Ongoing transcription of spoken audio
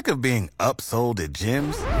of being upsold at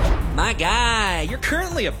gyms? My guy, you're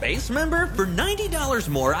currently a base member? For $90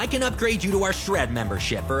 more, I can upgrade you to our Shred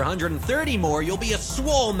membership. For $130 more, you'll be a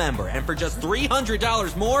Swole member. And for just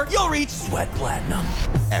 $300 more, you'll reach Sweat Platinum.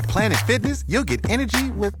 At Planet Fitness, you'll get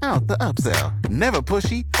energy without the upsell. Never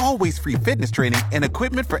pushy, always free fitness training and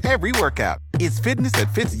equipment for every workout. It's fitness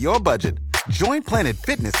that fits your budget. Join Planet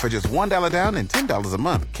Fitness for just $1 down and $10 a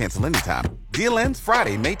month. Cancel anytime. Deal ends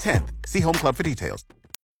Friday, May 10th. See Home Club for details.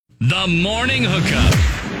 The Morning Hookup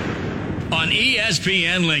on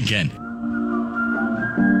ESPN Lincoln.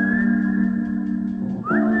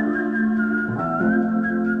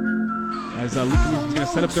 As Lincoln is going to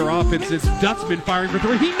set up their offense, it's Dutzman firing for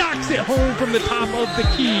three. He knocks it home from the top of the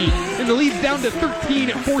key. And the lead's down to 13.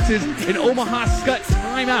 It forces an Omaha Skutt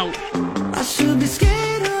timeout. I should be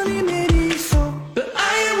scared of maybe so, but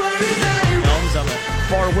I ain't worried about it. Helms on the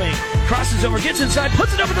far wing. Crosses over, gets inside,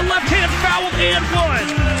 puts it over the left hand, fouled and one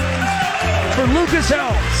for Lucas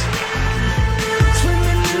Helms.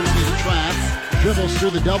 Searcy's trapped, dribbles through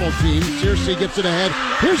the double team. Searcy gets it ahead.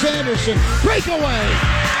 Here's Anderson. Breakaway.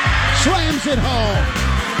 Slams it home.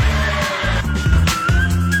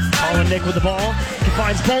 Colin Nick with the ball. He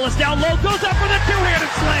finds Bolus down low. Goes up for the two-handed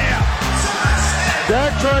slam.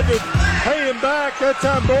 Dak tried to pay him back. That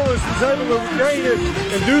time Bolus was able to gain it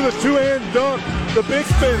and do the two-hand dunk, the big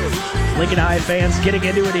finish. Lincoln High fans getting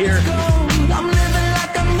into it here.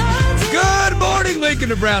 Good morning, Lincoln,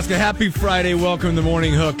 Nebraska. Happy Friday. Welcome to the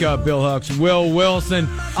Morning Hookup. Bill Hucks, Will Wilson.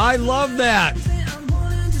 I love that.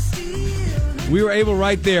 We were able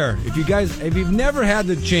right there. If you've never had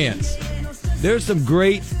the chance, there's some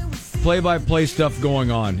great play-by-play stuff going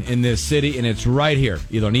on in this city, and it's right here,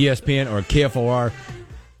 either on ESPN or KFOR.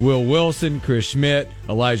 Will Wilson, Chris Schmidt,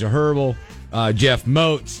 Elijah Herbal, Jeff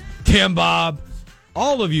Moats, Tim Bob,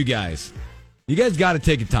 all of you guys. You guys got to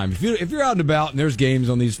take a time. If you're out and about and there's games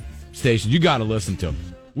on these stations, you got to listen to them.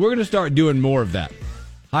 We're going to start doing more of that,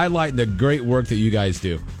 highlighting the great work that you guys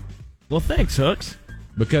do. Well, thanks, Hooks.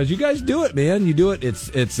 Because you guys do it, man. You do it. It's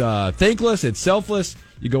thankless. It's selfless.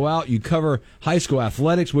 You go out. You cover high school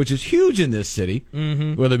athletics, which is huge in this city.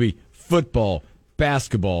 Mm-hmm. Whether it be football,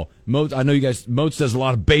 basketball. I know you guys. Moats does a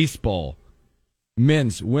lot of baseball,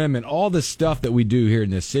 men's, women, all the stuff that we do here in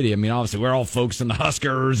this city. I mean, obviously, we're all focused on the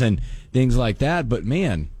Huskers and things like that. But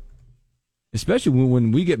man, especially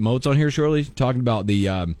when we get Moats on here shortly, talking about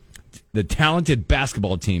the talented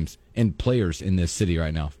basketball teams and players in this city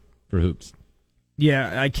right now for hoops.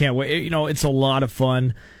 Yeah, I can't wait. You know, it's a lot of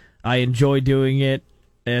fun. I enjoy doing it.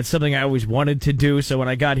 And it's something I always wanted to do. So when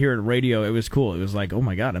I got here at radio, it was cool. It was like, oh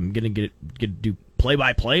my God, I'm gonna get to do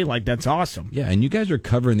play-by-play. Like, that's awesome. Yeah, and you guys are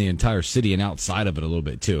covering the entire city and outside of it a little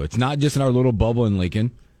bit too. It's not just in our little bubble in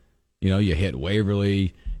Lincoln. You know, you hit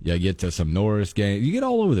Waverly, you get to some Norris games, you get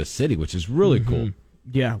all over the city, which is really cool.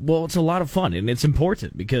 Yeah, well, it's a lot of fun, and it's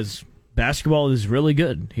important because basketball is really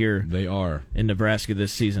good here. They are in Nebraska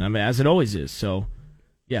this season. I mean, as it always is. So,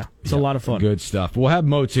 yeah, it's a lot of fun. Good stuff. We'll have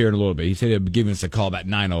Moats here in a little bit. He said he'd be giving us a call about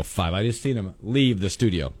 9:05. I just seen him leave the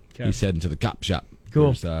studio. Okay. He's heading to the cop shop.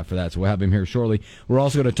 Cool. For that, so we'll have him here shortly. We're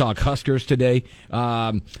also going to talk Huskers today.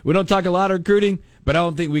 We don't talk a lot of recruiting, but I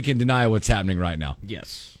don't think we can deny what's happening right now.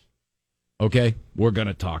 Yes. Okay? We're going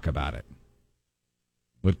to talk about it.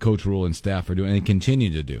 What Coach Rule and staff are doing and continue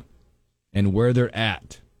to do. And where they're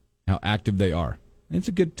at. How active they are. It's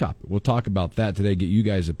a good topic. We'll talk about that today, get you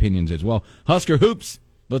guys' opinions as well. Husker Hoops,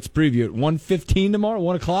 let's preview it. 1:15 tomorrow,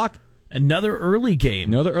 1 o'clock. Another early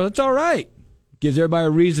game. That's all right. Gives everybody a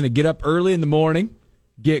reason to get up early in the morning,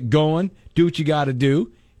 get going, do what you got to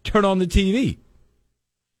do, turn on the TV.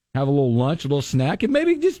 Have a little lunch, a little snack, and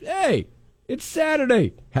maybe just, hey, it's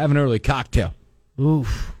Saturday. Have an early cocktail.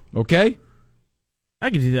 Oof. Okay?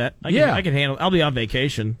 I can do that. I can handle it. I'll be on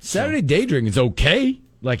vacation. Saturday day drinking is okay.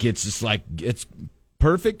 Like, it's just like, it's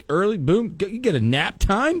perfect, early, boom. You get a nap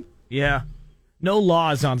time? Yeah. No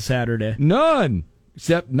laws on Saturday. None.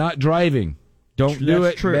 Except not driving. Don't do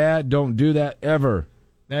it, true. Dad. Don't do that ever.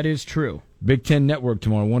 That is true. Big Ten Network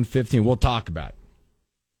tomorrow, 1:15. We'll talk about it.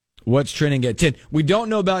 What's trending at 10? We don't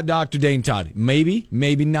know about Dr. Dane Todd. Maybe,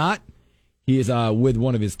 maybe not. He is with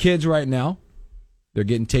one of his kids right now. They're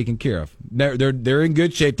getting taken care of. They're in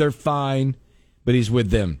good shape. They're fine, but he's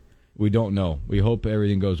with them. We don't know. We hope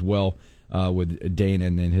everything goes well with Dane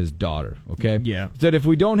and then his daughter, okay? Yeah. So if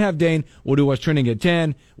we don't have Dane, we'll do what's trending at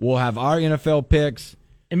 10. We'll have our NFL picks.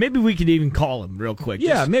 And maybe we could even call him real quick.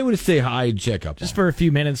 Yeah, maybe we'll just say hi and check up. Just for a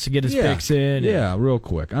few minutes to get his picks in. Yeah, real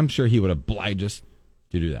quick. I'm sure he would oblige us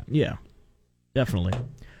to do that. Yeah, definitely.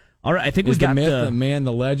 All right, I think is we got the myth, the man,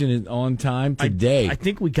 the legend is on time today. I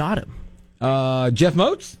think we got him. Jeff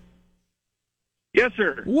Moats? Yes,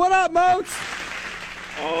 sir. What up, Moats?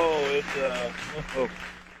 Oh,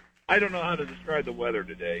 I don't know how to describe the weather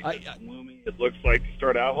today. It's gloomy. It looks like to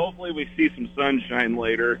start out. Hopefully we see some sunshine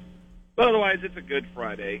later. But otherwise, it's a good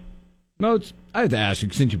Friday. Moats, I have to ask you,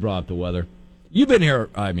 since you brought up the weather, you've been here,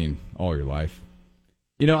 all your life.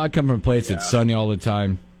 I come from a place that's sunny all the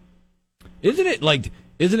time. Isn't it like,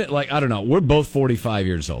 I don't know, we're both 45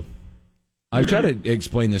 years old. I try to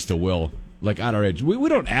explain this to Will, like at our age. We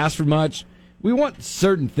don't ask for much. We want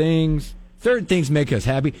certain things. Certain things make us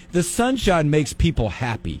happy. The sunshine makes people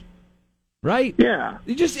happy. Right? Yeah.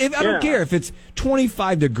 I don't care if it's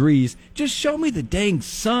 25 degrees. Just show me the dang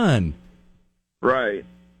sun. Right.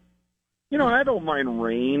 I don't mind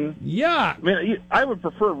rain. Yeah. I would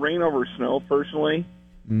prefer rain over snow, personally.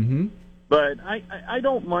 Mm-hmm. But I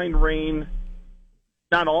don't mind rain,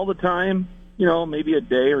 not all the time. Maybe a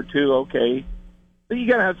day or two, okay. But you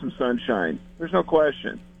got to have some sunshine. There's no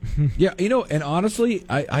question. Yeah, and honestly,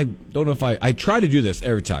 I don't know if I try to do this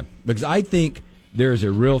every time, because I think there's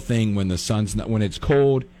a real thing when the sun's not, when it's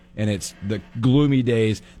cold and it's the gloomy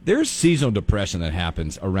days. There's seasonal depression that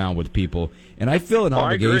happens around with people, and I feel an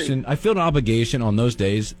obligation. I feel an obligation on those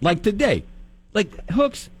days, like today. Like,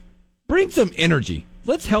 Hooks, bring some energy.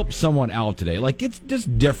 Let's help someone out today. Like, it's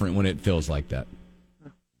just different when it feels like that.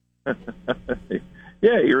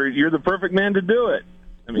 Yeah, you're the perfect man to do it.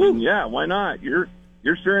 Yeah, why not? You're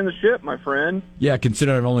steering the ship, my friend. Yeah,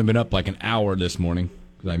 considering I've only been up like an hour this morning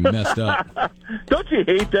because I messed up. Don't you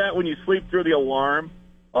hate that when you sleep through the alarm?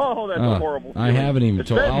 Oh, that's a horrible feeling. I haven't even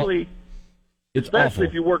especially awful.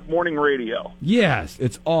 If you work morning radio. Yes,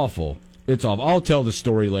 it's awful. It's awful. I'll tell the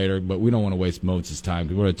story later, but we don't want to waste Moats' time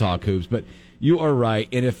because we're going to talk hoops. But you are right,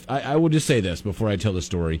 and if I will just say this before I tell the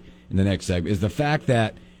story in the next segment, is the fact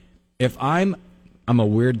that if I'm a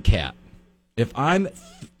weird cat. If I'm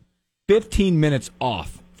 15 minutes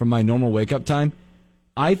off from my normal wake-up time,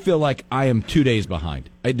 I feel like I am 2 days behind.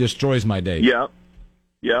 It destroys my day. Yep.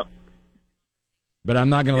 But I'm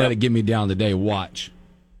not going to let it get me down today. Watch.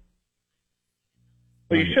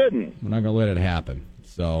 Well, you shouldn't. I'm not going to let it happen.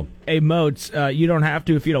 So, hey, Moats, you don't have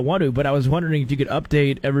to if you don't want to, but I was wondering if you could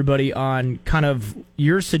update everybody on kind of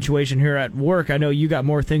your situation here at work. I know you got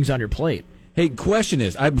more things on your plate. Hey, question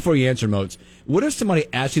is, before you answer, Moats, what if somebody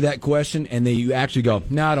asks you that question and then you actually go,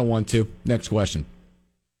 no, I don't want to. Next question.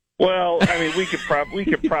 Well, we could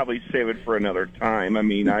probably save it for another time.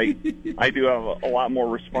 I do have a lot more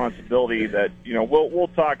responsibility that, we'll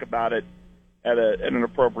talk about it at an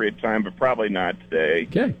appropriate time, but probably not today.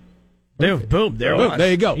 Okay. Boom,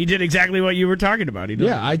 there you go. He did exactly what you were talking about.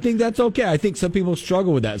 Yeah, I think that's okay. I think some people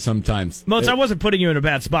struggle with that sometimes. Moats, I wasn't putting you in a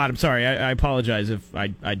bad spot. I'm sorry. I apologize if I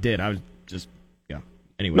did. I was just,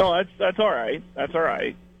 anyway. No, that's all right. That's all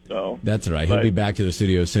right. So that's all right. He'll be back to the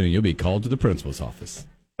studio soon, and you'll be called to the principal's office.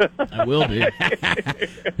 I will be.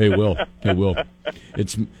 It will.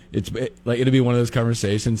 It's like it'll be one of those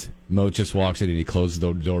conversations. Mo just walks in and he closes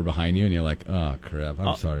the door behind you, and you're like, "Oh crap!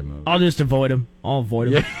 I'm sorry, Mo." I'll just avoid him.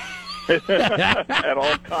 Yeah. At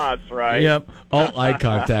all costs, right? Yep. All eye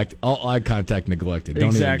contact neglected.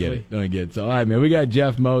 Don't even get it. So, all right, man. We got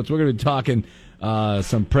Jeff Moats. We're going to be talking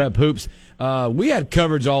some prep hoops. We had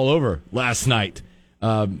coverage all over last night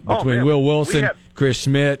between Will Wilson, Chris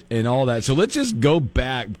Schmidt, and all that. So let's just go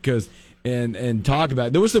back and talk about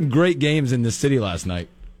it. There were some great games in the city last night.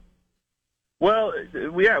 Well,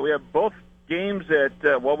 we have both games at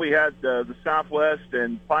we had the Southwest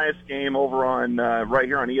and Pius game over on right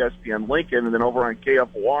here on ESPN Lincoln, and then over on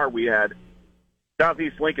KFOR we had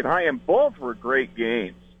Southeast Lincoln High, and both were great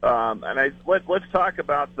games. Let's talk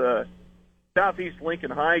about the Southeast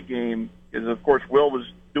Lincoln High game, because of course Will was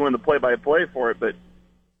doing the play-by-play for it, but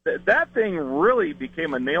that thing really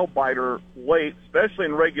became a nail-biter late, especially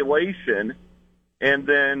in regulation, and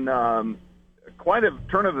then quite a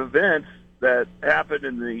turn of events that happened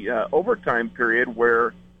in the overtime period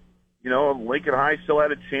where, Lincoln High still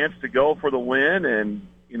had a chance to go for the win and,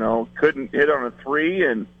 couldn't hit on a three,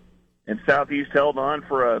 and Southeast held on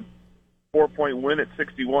for a 4-point win at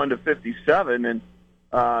 61-57. And,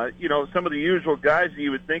 some of the usual guys that you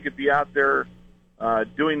would think would be out there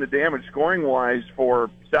doing the damage scoring-wise for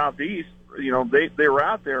Southeast, they were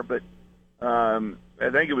out there, but I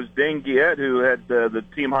think it was Dane Guillet who had the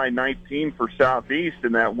team high 19 for Southeast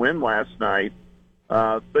in that win last night.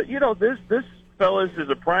 But this, fellas, is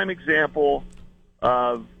a prime example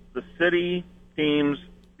of the city teams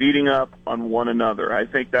beating up on one another. I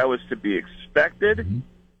think that was to be expected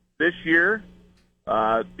this year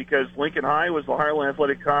because Lincoln High was the Heartland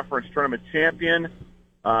Athletic Conference tournament champion.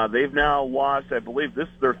 They've now lost, I believe this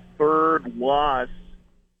is their third loss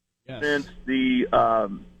since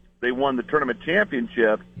they won the tournament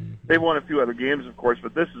championship. They've won a few other games, of course,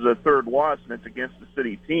 but this is a third loss, and it's against the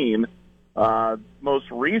city team. Most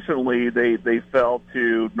recently, they fell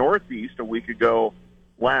to Northeast a week ago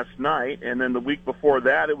last night, and then the week before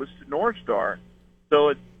that, it was to North Star.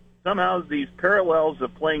 So somehow these parallels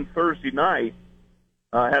of playing Thursday night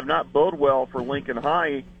have not bode well for Lincoln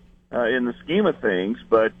High in the scheme of things,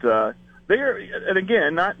 but they are, and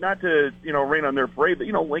again, not to rain on their parade, but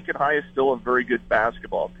Lincoln High is still a very good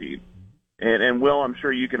basketball team, and Will, I'm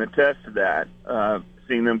sure you can attest to that,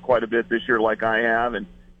 seeing them quite a bit this year, like I have, and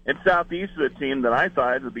Southeast is a team that I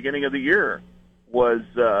thought at the beginning of the year was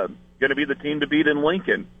going to be the team to beat in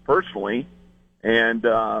Lincoln, personally, and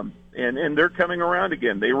they're coming around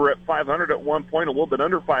again. They were at 500 at one point, a little bit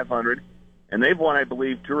under 500, and they've won, I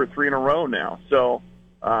believe, 2 or 3 in a row now. So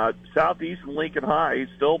Southeast and Lincoln High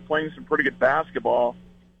still playing some pretty good basketball,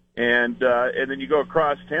 and then you go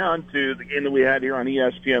across town to the game that we had here on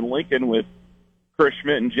ESPN Lincoln with Chris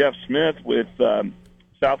Schmidt and Jeff Smith with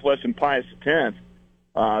Southwest and Pius X.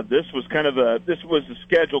 This was a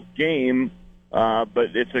scheduled game,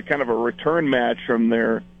 but it's a kind of a return match from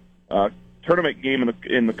their tournament game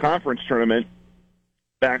in the conference tournament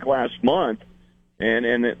back last month,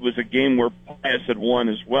 and it was a game where Pius had won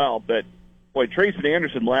as well. But boy, Trayson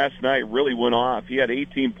Anderson last night really went off. He had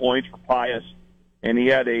 18 points for Pius, and he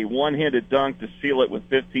had a one-handed dunk to seal it with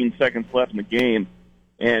 15 seconds left in the game.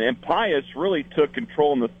 And Pius really took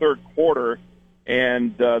control in the third quarter.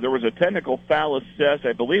 And there was a technical foul assessed.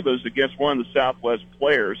 I believe it was against one of the Southwest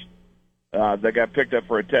players that got picked up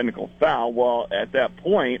for a technical foul. Well, at that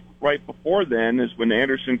point, right before then, is when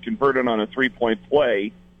Anderson converted on a three-point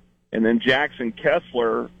play. And then Jackson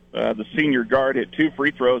Kessler, the senior guard, hit 2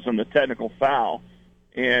 free throws on the technical foul.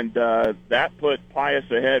 And that put Pius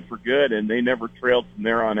ahead for good, and they never trailed from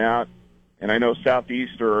there on out. And I know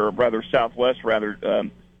Southwest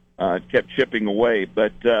kept chipping away.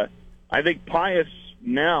 But I think Pius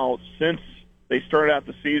now, since they started out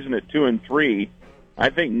the season at 2-3, I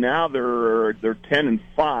think now they're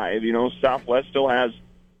 10-5. Southwest still has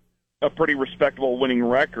a pretty respectable winning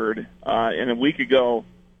record. And a week ago,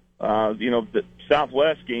 the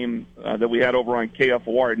Southwest game that we had over on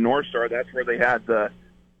KFOR at North Star, that's where they had the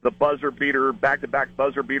buzzer beater, back-to-back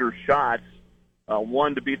buzzer beater shots,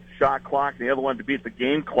 one to beat the shot clock, and the other one to beat the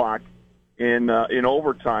game clock in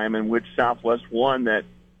overtime, in which Southwest won. That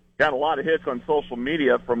got a lot of hits on social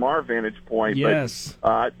media from our vantage point. Yes.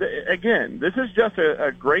 But, again, this is just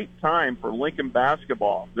a great time for Lincoln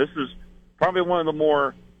basketball. This is probably one of the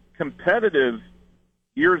more competitive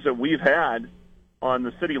years that we've had on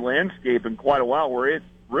the city landscape in quite a while, where it's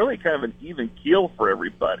really kind of an even keel for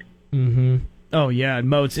everybody. Mm-hmm. Oh, yeah, and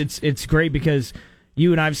Mo, it's great because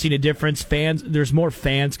you and I have seen a difference. There's more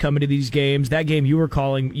fans coming to these games. That game you were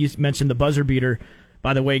calling, you mentioned the buzzer beater.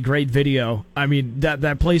 By the way, great video. I mean,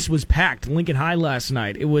 that place was packed. Lincoln High last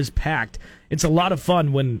night, it was packed. It's a lot of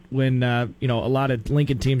fun when a lot of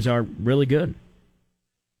Lincoln teams are really good.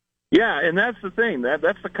 Yeah, and that's the thing.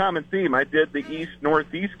 That's the common theme. I did the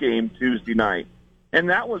East-Northeast game Tuesday night, and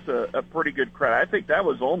that was a pretty good crowd. I think that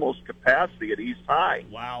was almost capacity at East High.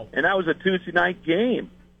 Wow. And that was a Tuesday night game.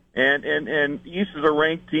 And East is a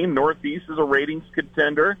ranked team. Northeast is a ratings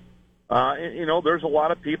contender. There's a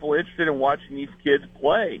lot of people interested in watching these kids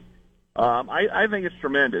play. I think it's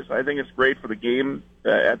tremendous. I think it's great for the game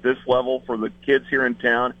at this level for the kids here in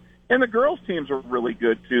town. And the girls' teams are really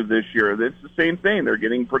good, too, this year. It's the same thing. They're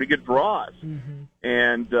getting pretty good draws. Mm-hmm.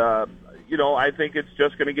 And, I think it's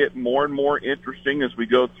just going to get more and more interesting as we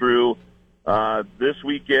go through this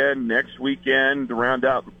weekend, next weekend, to round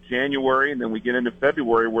out January, and then we get into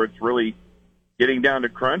February where it's really getting down to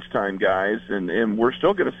crunch time, guys, and we're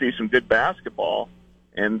still going to see some good basketball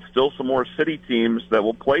and still some more city teams that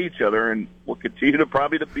will play each other and will continue to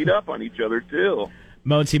probably to beat up on each other, too.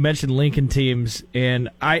 Moats, he mentioned Lincoln teams, and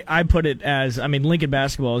I put it as, Lincoln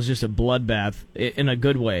basketball is just a bloodbath in a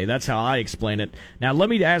good way. That's how I explain it. Now, let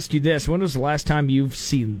me ask you this. When was the last time you've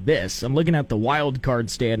seen this? I'm looking at the wild card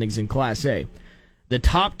standings in Class A. The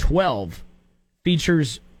top 12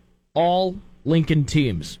 features all Lincoln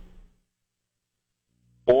teams.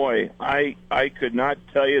 Boy, I could not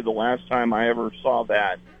tell you the last time I ever saw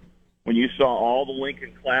that. When you saw all the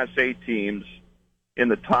Lincoln Class A teams in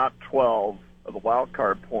the top 12 of the wild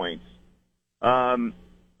card points,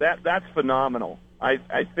 that's phenomenal. I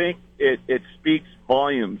think it speaks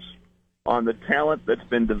volumes on the talent that's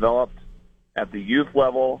been developed at the youth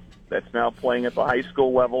level that's now playing at the high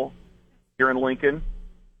school level here in Lincoln.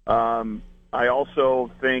 I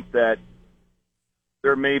also think that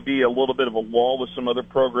there may be a little bit of a lull with some other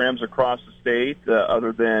programs across the state,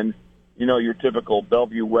 other than, your typical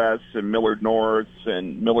Bellevue West and Millard Norths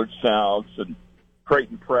and Millard Souths and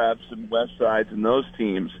Creighton Preps and West Sides and those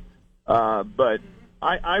teams. But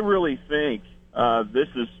I really think this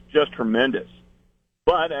is just tremendous.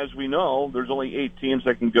 But as we know, there's only 8 teams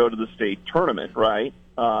that can go to the state tournament, right?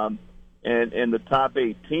 And the top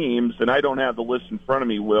 8 teams, and I don't have the list in front of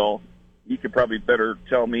me, Will. You could probably better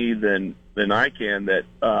tell me than I can that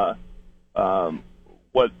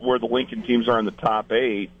where the Lincoln teams are in the top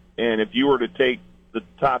 8. And if you were to take the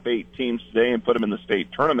top 8 teams today and put them in the state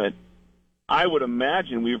tournament, I would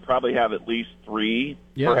imagine we would probably have at least 3,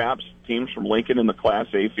 perhaps, teams from Lincoln in the Class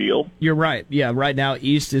A field. You're right. Yeah, right now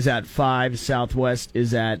East is at 5, Southwest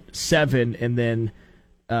is at 7, and then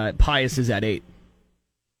Pius is at 8.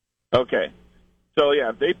 Okay. So, yeah,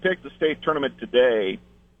 if they pick the state tournament today,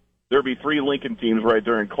 there'd be 3 Lincoln teams right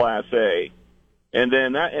there in Class A. And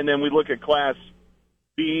then we look at Class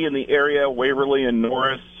B in the area, Waverly and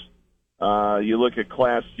Norris. You look at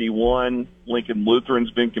Class C1, Lincoln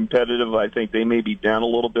Lutheran's been competitive. I think they may be down a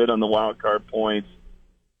little bit on the wild card points.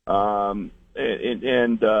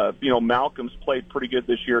 Malcolm's played pretty good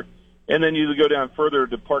this year. And then you go down further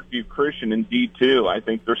to Parkview Christian in D2. I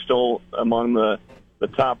think they're still among the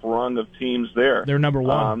top rung of teams there. They're number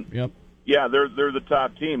 1. Yep. Yeah, they're the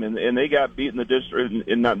top team, and they got beat in the district,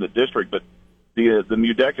 not in the district, but the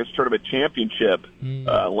Mudecas Tournament Championship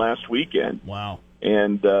last weekend. Wow.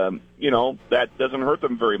 And, that doesn't hurt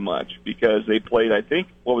them very much because they played, I think,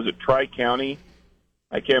 Tri-County?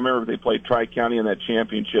 I can't remember if they played Tri-County in that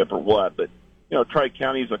championship or what, but,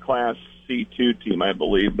 Tri-County is a Class C2 team, I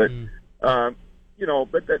believe. But, but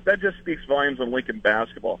that just speaks volumes on Lincoln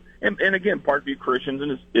basketball. And again, Parkview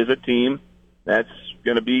Christian is a team that's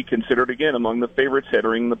going to be considered, again, among the favorites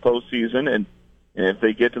entering the postseason. And if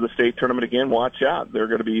they get to the state tournament again, watch out. They're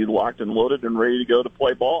going to be locked and loaded and ready to go to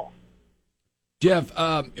play ball. Jeff,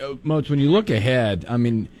 Moats, when you look ahead, I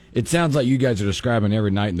mean, it sounds like you guys are describing every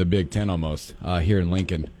night in the Big Ten almost here in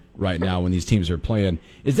Lincoln right now when these teams are playing.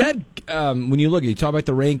 Is that, when you talk about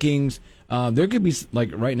the rankings, there could be, like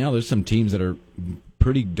right now, there's some teams that are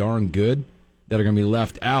pretty darn good that are going to be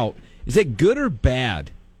left out. Is it good or bad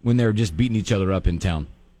when they're just beating each other up in town?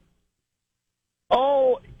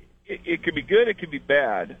 Oh, it could be good, it could be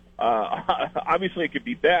bad. Obviously, it could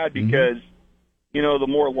be bad because, the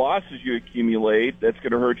more losses you accumulate, that's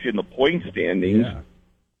going to hurt you in the point standings. Yeah.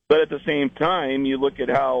 But at the same time, you look at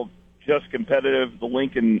how just competitive the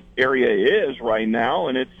Lincoln area is right now,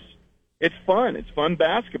 and it's fun. It's fun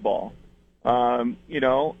basketball. And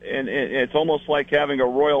it's almost like having a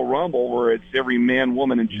Royal Rumble where it's every man,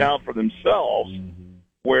 woman, and child for themselves,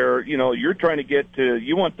 where, you're trying to get to,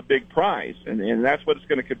 you want the big prize, and that's what it's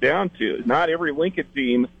going to come down to. Not every Lincoln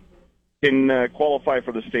team can qualify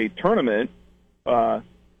for the state tournament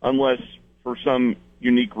unless for some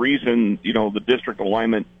unique reason, the district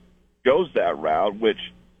alignment goes that route, which,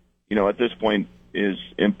 at this point is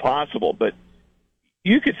impossible. But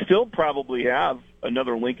you could still probably have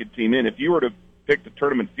another Lincoln team in. If you were to pick the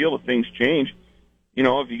tournament field, if things change,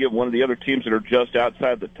 if you get one of the other teams that are just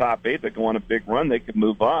outside the top 8 that go on a big run, they could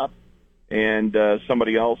move up. And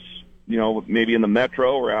somebody else, maybe in the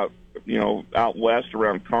metro or out west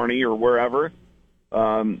around Kearney or wherever,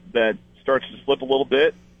 that starts to slip a little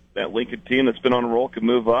bit, that Lincoln team that's been on a roll could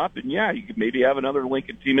move up. And, you could maybe have another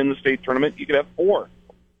Lincoln team in the state tournament. You could have 4.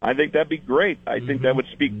 I think that'd be great. I think that would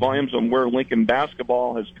speak volumes on where Lincoln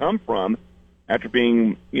basketball has come from after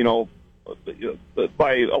being,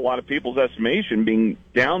 by a lot of people's estimation, being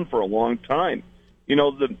down for a long time.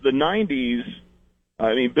 The 90s,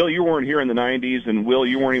 I mean, Bill, you weren't here in the 90s, and Will,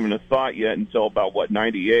 you weren't even a thought yet until about,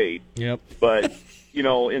 98? Yep. But, in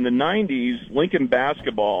the 90s, Lincoln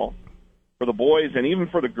basketball, for the boys and even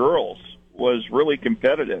for the girls, was really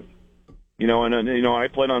competitive. I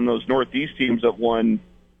played on those Northeast teams that won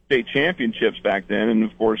state championships back then, and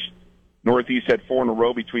of course, Northeast had 4 in a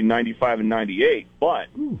row between 95 and 98. But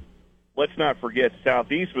let's not forget,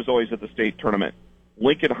 Southeast was always at the state tournament.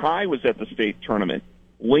 Lincoln High was at the state tournament.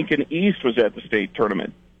 Lincoln East was at the state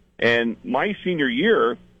tournament. And my senior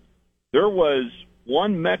year, there was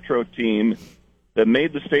one Metro team that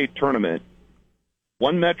made the state tournament,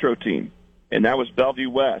 one Metro team, and that was Bellevue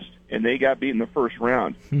West, and they got beat in the first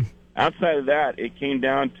round. Outside of that, it came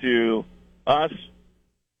down to us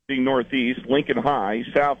being Northeast, Lincoln High,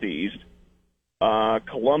 Southeast,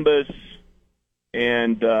 Columbus,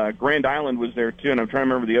 and Grand Island was there too, and I'm trying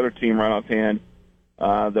to remember the other team right offhand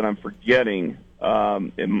that I'm forgetting. I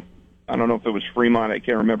don't know if it was Fremont, I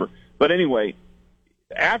can't remember. But anyway,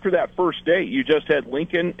 after that first day, you just had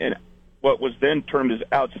Lincoln and what was then termed as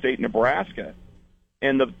outstate Nebraska.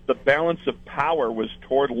 And the balance of power was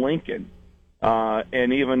toward Lincoln,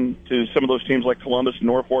 and even to some of those teams like Columbus,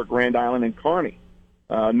 Norfolk, Grand Island, and Kearney.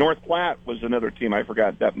 North Platte was another team I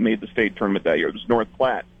forgot that made the state tournament that year. It was North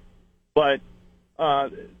Platte. But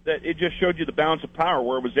that it just showed you the balance of power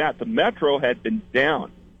where it was at. The Metro had been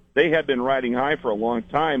down. They had been riding high for a long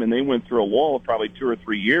time, and they went through a lull of probably 2 or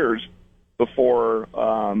 3 years before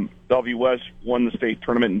Bellevue West won the state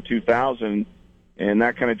tournament in 2000, and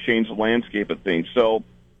that kind of changed the landscape of things. So,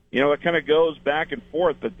 it kind of goes back and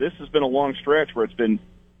forth, but this has been a long stretch where it's been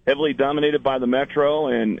heavily dominated by the Metro,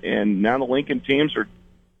 and now the Lincoln teams are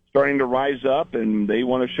starting to rise up, and they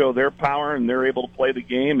want to show their power, and they're able to play the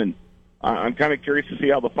game, and I'm kind of curious to see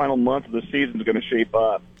how the final month of the season is going to shape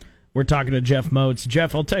up. We're talking to Jeff Moats.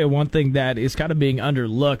 Jeff, I'll tell you one thing that is kind of being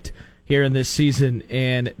underlooked here in this season,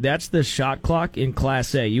 and that's the shot clock in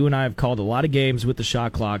Class A. You and I have called a lot of games with the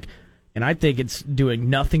shot clock, and I think it's doing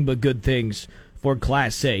nothing but good things for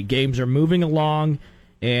Class A. Games are moving along,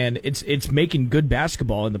 and it's making good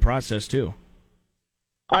basketball in the process, too.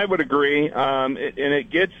 I would agree, and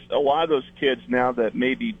it gets a lot of those kids now that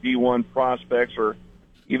may be D1 prospects or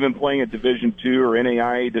even playing at Division II or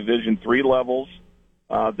NAIA Division III levels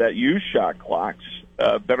that use shot clocks,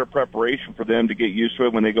 better preparation for them to get used to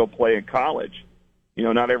it when they go play in college.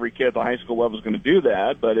 Not every kid at the high school level is going to do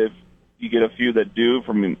that, but if you get a few that do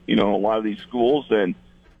from, a lot of these schools, then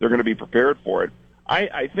they're going to be prepared for it.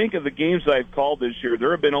 I think of the games that I've called this year,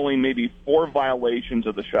 there have been only maybe 4 violations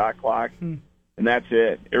of the shot clock, and that's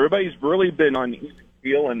it. Everybody's really been on the easy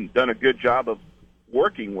feel and done a good job of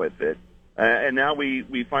working with it. And now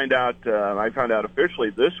we find out, I found out officially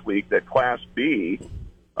this week that Class B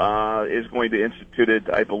is going to institute it,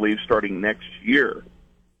 I believe, starting next year.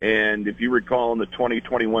 And if you recall in the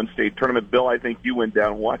 2021 state tournament, Bill, I think you went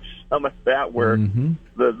down and watched some of that where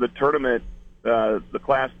the tournament, the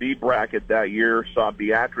Class B bracket that year saw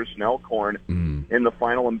Beatrice and Elkhorn in the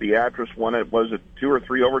final, and Beatrice won it, was it 2 or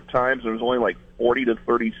 3 overtimes? It was only like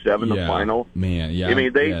 40-37 the final. Man, yeah. I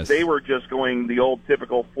mean, they were just going the old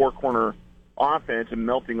typical 4-corner offense and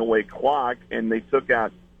melting away clock, and they took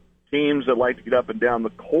out teams that like to get up and down the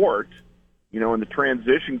court, in the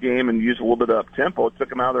transition game and use a little bit of up-tempo. It took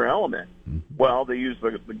them out of their element. Well, they used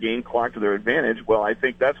the game clock to their advantage. Well, I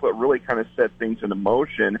think that's what really kind of set things into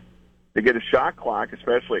motion to get a shot clock,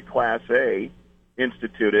 especially at Class A,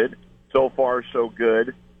 instituted. So far, so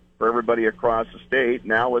good for everybody across the state.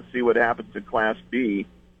 Now let's see what happens in Class B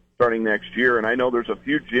starting next year. And I know there's a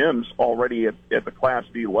few gyms already at the Class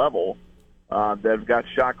B level that have got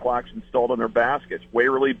shot clocks installed on their baskets,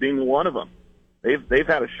 Waverly being one of them. They've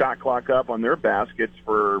had a shot clock up on their baskets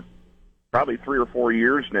for probably 3 or 4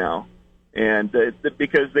 years now, and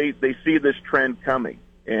because they see this trend coming,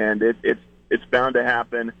 and it's bound to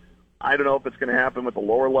happen. I don't know if it's going to happen with the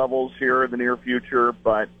lower levels here in the near future,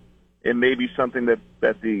 but it may be something that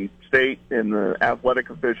the state and the athletic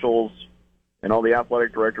officials and all the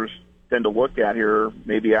athletic directors tend to look at here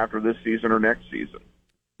maybe after this season or next season.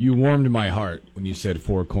 You warmed my heart when you said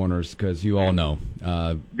 4 corners, because you all know.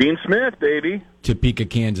 Dean Smith, baby. Topeka,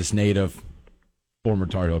 Kansas native, former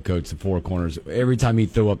Tar Heel coach, the 4 corners. Every time he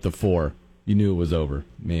threw up the 4, you knew it was over.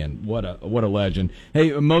 Man, what a legend. Hey,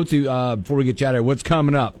 Motsu, before we get chatted, what's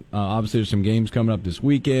coming up? Obviously, there's some games coming up this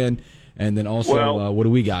weekend, and then also, what do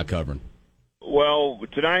we got covering? Well,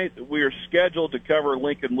 tonight we are scheduled to cover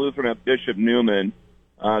Lincoln Lutheran at Bishop Neumann.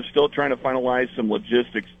 Still trying to finalize some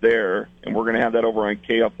logistics there, and we're going to have that over on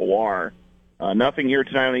KFOR. Nothing here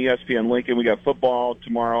tonight on ESPN Lincoln. We got football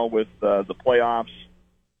tomorrow with the playoffs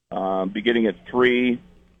beginning at 3,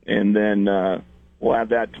 and then we'll have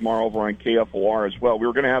that tomorrow over on KFOR as well. We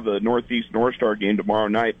were going to have the Northeast North Star game tomorrow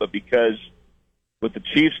night, but because with the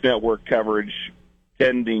Chiefs Network coverage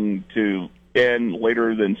tending to end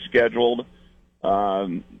later than scheduled,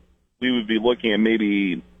 we would be looking at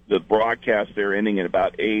maybe the broadcast there ending at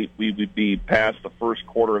about 8. We would be past the first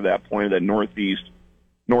quarter of that point of that Northeast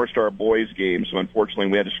North Star boys game, so unfortunately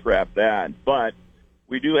we had to scrap that. But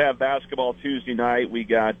we do have basketball Tuesday night. We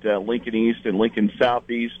got Lincoln East and Lincoln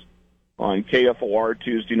Southeast on KFOR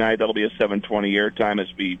Tuesday night. That'll be a 7:20 airtime as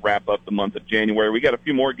we wrap up the month of January. We got a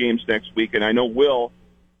few more games next week, and I know, Will,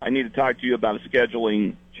 I need to talk to you about a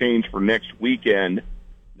scheduling change for next weekend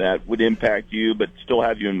that would impact you but still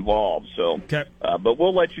have you involved. So, okay. But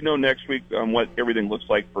we'll let you know next week on what everything looks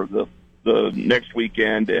like for the next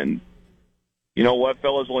weekend. And you know what,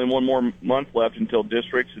 fellas, only one more month left until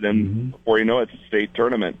districts, and then before you know it, it's a state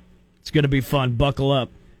tournament. It's going to be fun. Buckle up.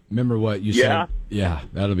 Remember what you said? Yeah,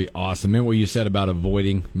 that'll be awesome. Remember what you said about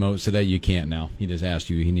avoiding most of that? You can't now. He just asked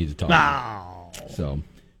you. He needs to talk. Oh. So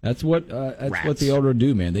that's what the elder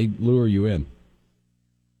do, man. They lure you in.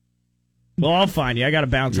 Well, I'll find you. I got to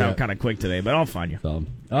bounce out kind of quick today, but I'll find you. So, all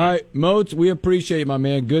right, Moats, we appreciate it, my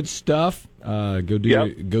man. Good stuff. Go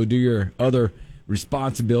do your other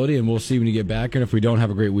responsibility, and we'll see when you get back. And if we don't,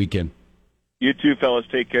 have a great weekend. You too, fellas.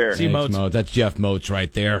 Take care. See you, Thanks, Moats. Moats. That's Jeff Moats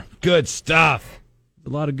right there. Good stuff. A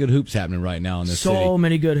lot of good hoops happening right now in this city. So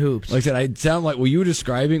many good hoops. Like I said, I sound like you were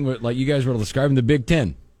describing, like you guys were describing the Big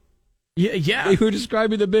Ten. Yeah. You were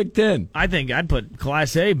describing the Big Ten. I think I'd put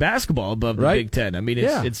Class A basketball above the Right? Big Ten. I mean,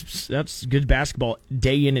 that's good basketball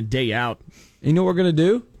day in and day out. And you know what we're going to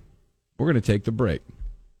do? We're going to take the break.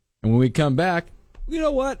 And when we come back, you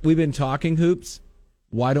know what? We've been talking hoops.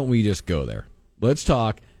 Why don't we just go there? Let's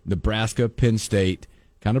talk Nebraska, Penn State.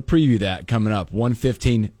 Kind of preview that coming up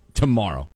 1:15 tomorrow.